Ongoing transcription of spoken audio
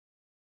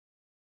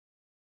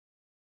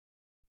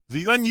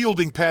The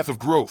Unyielding Path of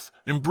Growth.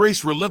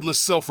 Embrace relentless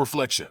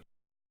self-reflection.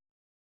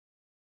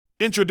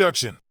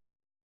 Introduction.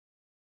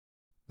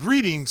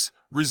 Greetings,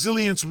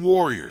 resilience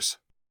warriors.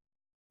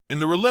 In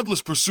the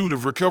relentless pursuit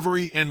of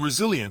recovery and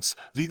resilience,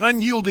 the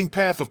unyielding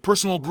path of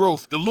personal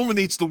growth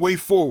illuminates the way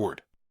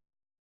forward.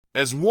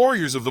 As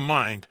warriors of the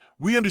mind,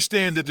 we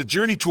understand that the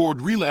journey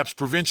toward relapse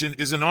prevention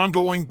is an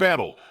ongoing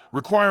battle,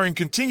 requiring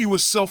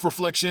continuous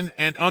self-reflection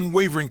and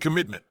unwavering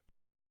commitment.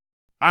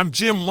 I'm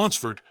Jim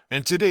Lunsford,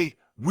 and today,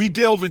 we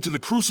delve into the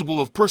crucible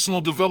of personal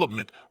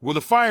development, where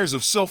the fires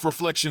of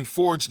self-reflection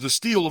forge the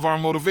steel of our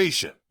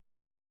motivation.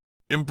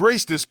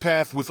 Embrace this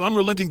path with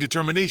unrelenting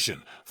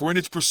determination, for in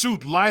its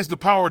pursuit lies the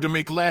power to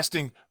make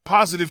lasting,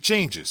 positive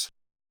changes.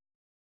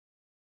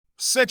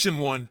 Section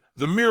 1.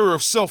 The Mirror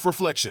of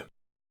Self-Reflection.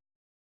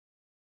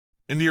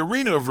 In the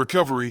arena of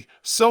recovery,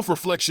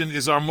 self-reflection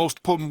is our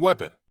most potent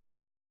weapon.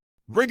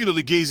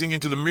 Regularly gazing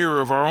into the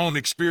mirror of our own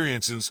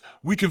experiences,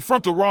 we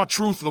confront the raw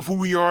truth of who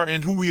we are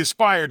and who we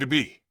aspire to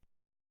be.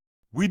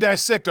 We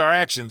dissect our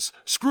actions,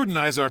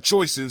 scrutinize our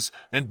choices,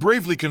 and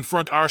bravely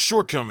confront our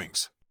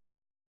shortcomings.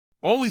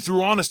 Only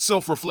through honest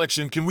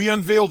self-reflection can we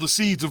unveil the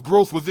seeds of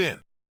growth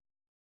within.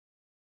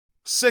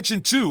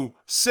 Section 2.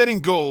 Setting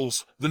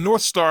Goals, the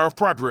North Star of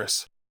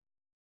Progress.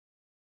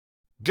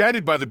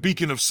 Guided by the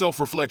beacon of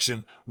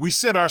self-reflection, we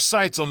set our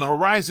sights on the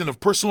horizon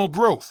of personal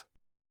growth.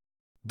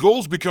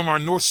 Goals become our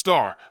North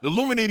Star,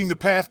 illuminating the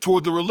path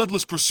toward the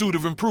relentless pursuit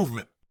of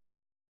improvement.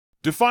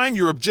 Define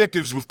your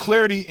objectives with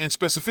clarity and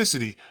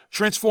specificity,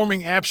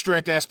 transforming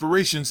abstract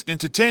aspirations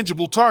into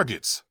tangible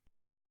targets.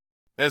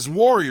 As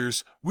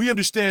warriors, we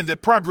understand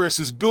that progress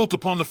is built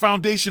upon the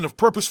foundation of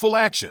purposeful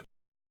action.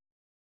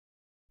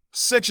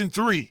 Section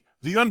 3.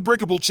 The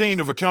Unbreakable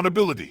Chain of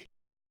Accountability.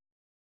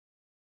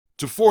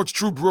 To forge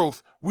true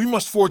growth, we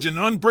must forge an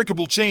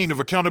unbreakable chain of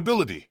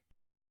accountability.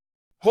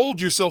 Hold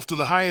yourself to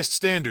the highest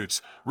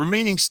standards,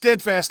 remaining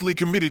steadfastly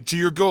committed to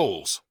your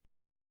goals.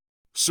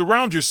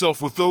 Surround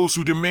yourself with those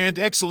who demand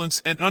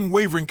excellence and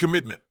unwavering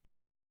commitment.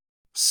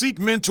 Seek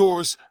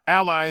mentors,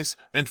 allies,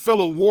 and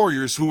fellow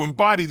warriors who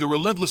embody the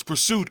relentless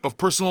pursuit of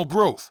personal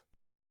growth.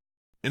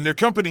 In their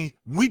company,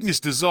 weakness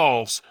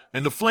dissolves,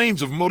 and the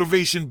flames of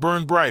motivation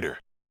burn brighter.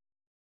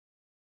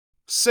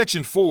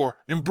 Section 4.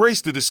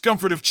 Embrace the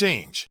discomfort of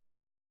change.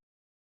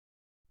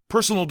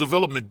 Personal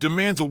development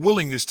demands a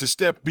willingness to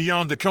step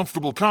beyond the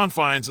comfortable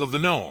confines of the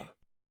known.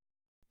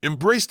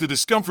 Embrace the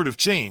discomfort of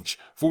change,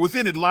 for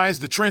within it lies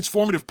the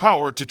transformative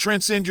power to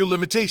transcend your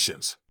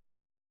limitations.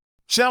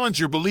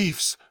 Challenge your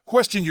beliefs,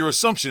 question your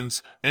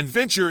assumptions, and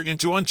venture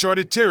into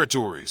uncharted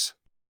territories.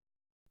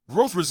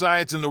 Growth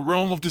resides in the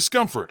realm of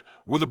discomfort,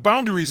 where the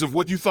boundaries of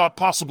what you thought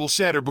possible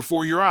shatter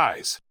before your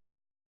eyes.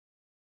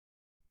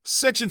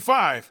 Section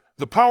 5.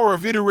 The Power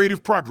of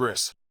Iterative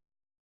Progress.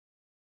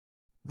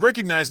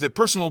 Recognize that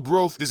personal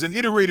growth is an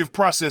iterative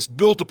process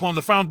built upon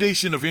the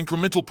foundation of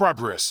incremental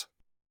progress.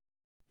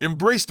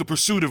 Embrace the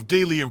pursuit of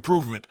daily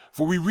improvement,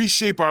 for we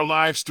reshape our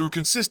lives through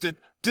consistent,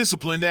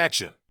 disciplined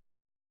action.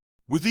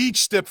 With each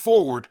step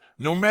forward,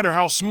 no matter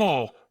how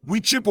small,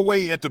 we chip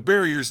away at the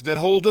barriers that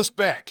hold us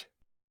back.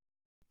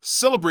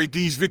 Celebrate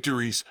these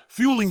victories,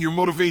 fueling your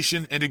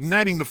motivation and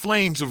igniting the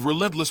flames of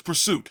relentless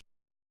pursuit.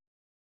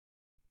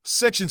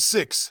 Section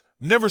 6.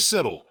 Never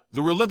Settle,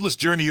 the Relentless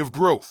Journey of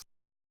Growth.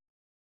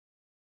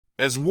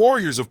 As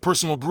warriors of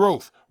personal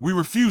growth, we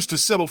refuse to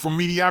settle for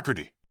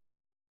mediocrity.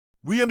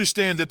 We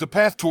understand that the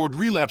path toward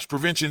relapse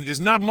prevention is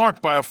not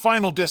marked by a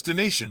final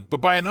destination, but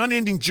by an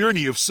unending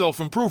journey of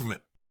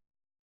self-improvement.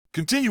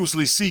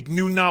 Continuously seek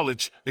new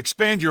knowledge,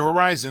 expand your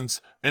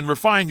horizons, and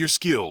refine your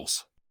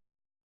skills.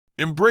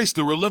 Embrace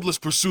the relentless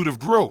pursuit of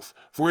growth,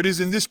 for it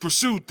is in this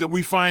pursuit that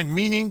we find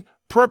meaning,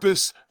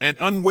 purpose, and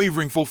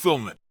unwavering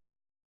fulfillment.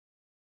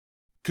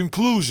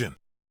 Conclusion.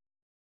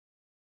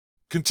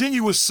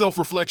 Continuous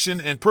self-reflection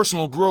and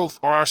personal growth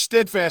are our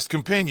steadfast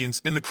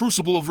companions in the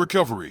crucible of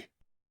recovery.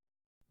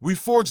 We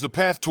forge the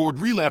path toward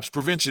relapse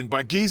prevention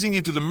by gazing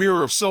into the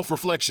mirror of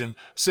self-reflection,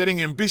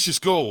 setting ambitious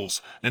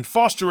goals, and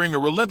fostering a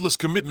relentless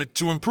commitment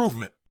to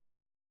improvement.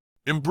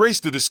 Embrace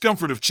the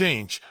discomfort of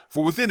change,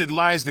 for within it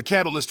lies the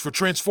catalyst for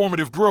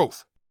transformative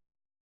growth.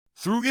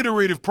 Through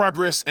iterative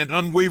progress and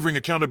unwavering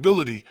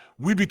accountability,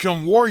 we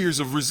become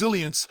warriors of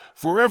resilience,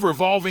 forever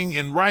evolving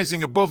and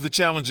rising above the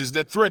challenges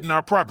that threaten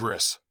our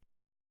progress.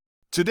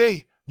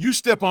 Today, you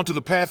step onto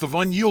the path of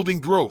unyielding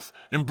growth,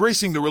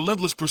 embracing the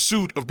relentless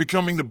pursuit of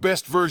becoming the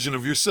best version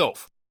of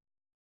yourself.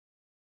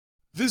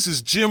 This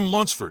is Jim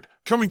Lunsford,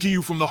 coming to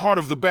you from the heart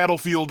of the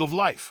battlefield of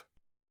life.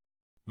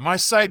 My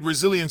site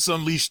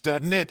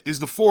ResilienceUnleashed.net is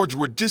the forge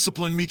where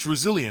discipline meets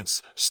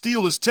resilience,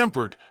 steel is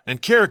tempered,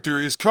 and character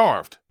is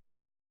carved.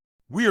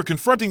 We are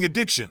confronting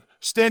addiction,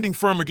 standing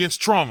firm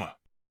against trauma.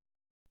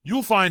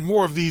 You'll find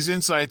more of these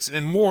insights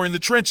and more in the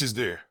trenches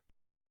there.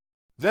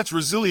 That's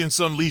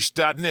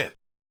ResilienceUnleashed.net.